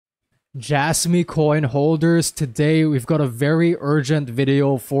Jasmy coin holders, today we've got a very urgent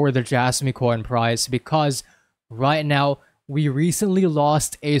video for the Jasmy coin price because right now we recently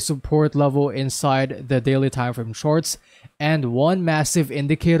lost a support level inside the daily time frame shorts, and one massive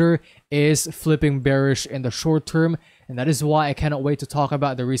indicator is flipping bearish in the short term, and that is why I cannot wait to talk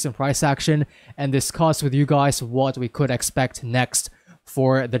about the recent price action and discuss with you guys what we could expect next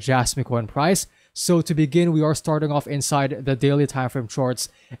for the Jasmy coin price. So to begin, we are starting off inside the daily time frame charts,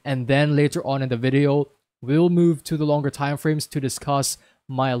 and then later on in the video, we'll move to the longer time frames to discuss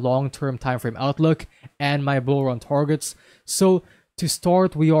my long-term time frame outlook and my bull run targets. So to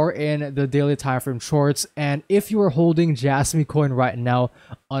start, we are in the daily time frame charts, and if you are holding Jasmy coin right now,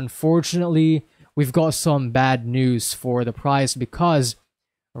 unfortunately, we've got some bad news for the price because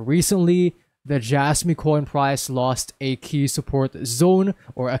recently the Jasmy coin price lost a key support zone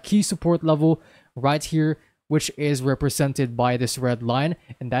or a key support level right here, which is represented by this red line,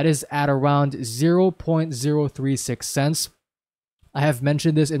 and that is at around 0.036 cents. I have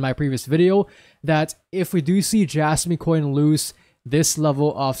mentioned this in my previous video that if we do see Jasmy coin lose this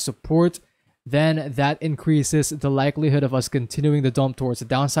level of support, then that increases the likelihood of us continuing the dump towards the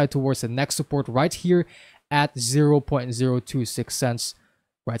downside towards the next support right here at 0.026 cents.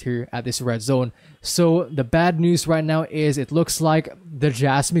 Right here at this red zone. So the bad news right now is it looks like the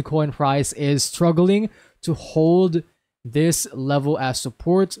Jasmy coin price is struggling to hold this level as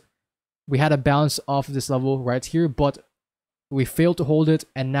support. We had a bounce off of this level right here, but we failed to hold it,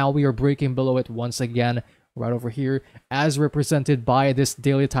 and now we are breaking below it once again right over here, as represented by this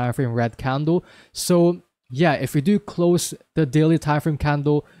daily time frame red candle. So yeah, if we do close the daily time frame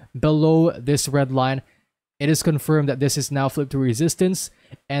candle below this red line, it is confirmed that this is now flipped to resistance,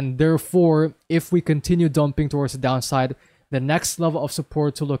 and therefore, if we continue dumping towards the downside, the next level of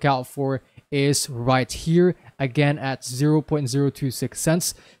support to look out for is right here, again at 0.026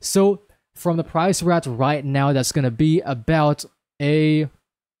 cents. So from the price we're at right now, that's going to be about a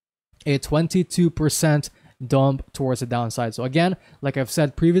 22% dump towards the downside. So again, like I've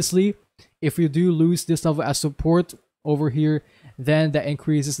said previously, if you do lose this level as support over here, then that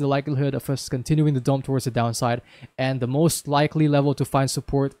increases the likelihood of us continuing the dump towards the downside, and the most likely level to find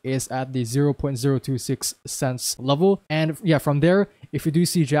support is at the 0.026 cents level. And yeah, from there, if you do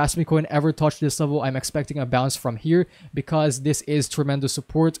see Jasmy coin ever touch this level, I'm expecting a bounce from here because this is tremendous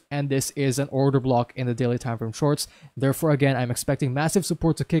support and this is an order block in the daily time frame shorts. Therefore, again, I'm expecting massive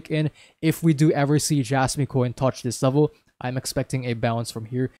support to kick in if we do ever see Jasmy coin touch this level. I'm expecting a bounce from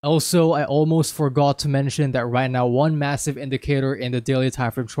here. Also, I almost forgot to mention that right now, one massive indicator in the daily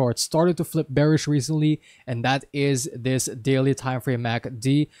time frame chart started to flip bearish recently, and that is this daily time frame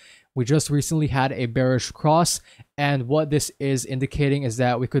MACD. We just recently had a bearish cross, and what this is indicating is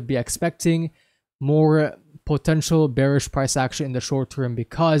that we could be expecting more potential bearish price action in the short term,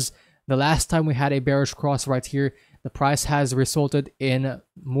 because the last time we had a bearish cross right here, the price has resulted in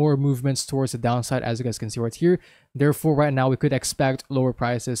more movements towards the downside, as you guys can see right here. Therefore, right now we could expect lower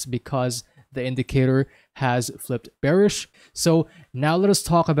prices because the indicator has flipped bearish. So now let us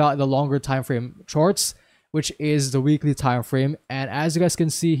talk about the longer time frame charts, which is the weekly time frame. And as you guys can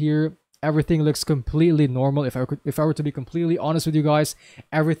see here, everything looks completely normal. If I were to be completely honest with you guys,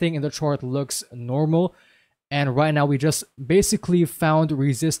 everything in the chart looks normal. And right now we just basically found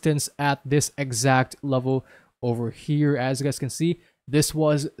resistance at this exact level over here. As you guys can see, this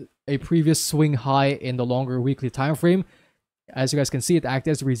was a previous swing high in the longer weekly time frame. As you guys can see, it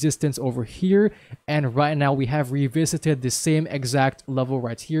acted as resistance over here, and right now we have revisited the same exact level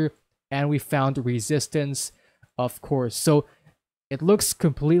right here, and we found resistance, of course. So it looks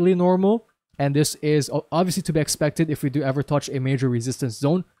completely normal, and this is obviously to be expected if we do ever touch a major resistance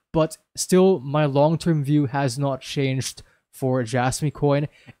zone, but still my long-term view has not changed for Jasmy coin,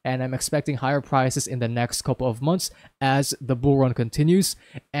 and I'm expecting higher prices in the next couple of months as the bull run continues.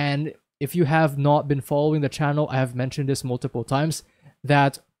 And if you have not been following the channel, I have mentioned this multiple times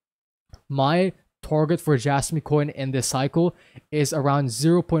that my target for Jasmy coin in this cycle is around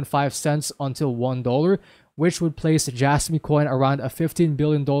 0.5 cents until $1, which would place Jasmy coin around a $15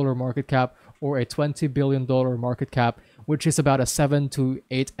 billion market cap or a $20 billion market cap, which is about a 7 to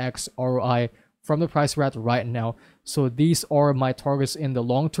 8x ROI from the price we're at right now. So these are my targets in the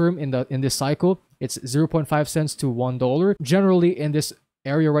long term in this cycle. It's 0.5 cents to $1 generally in this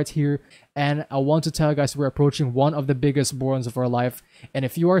area right here. And I want to tell you guys, we're approaching one of the biggest bull runs of our life, and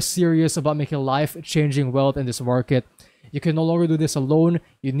if you are serious about making life-changing wealth in this market, you can no longer do this alone.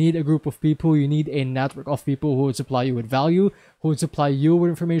 You need a group of people. You need a network of people who would supply you with value, who would supply you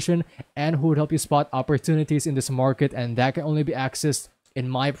with information, and who would help you spot opportunities in this market. And that can only be accessed in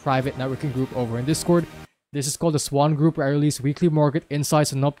my private networking group over in Discord. This is called the Swan Group, where I release weekly market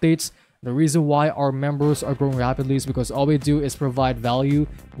insights and updates The reason why our members are growing rapidly is because all we do is provide value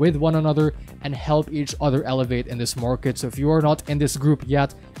with one another and help each other elevate in this market. So if you are not in this group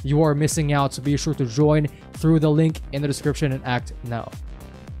yet, you are missing out. So be sure to join through the link in the description and act now.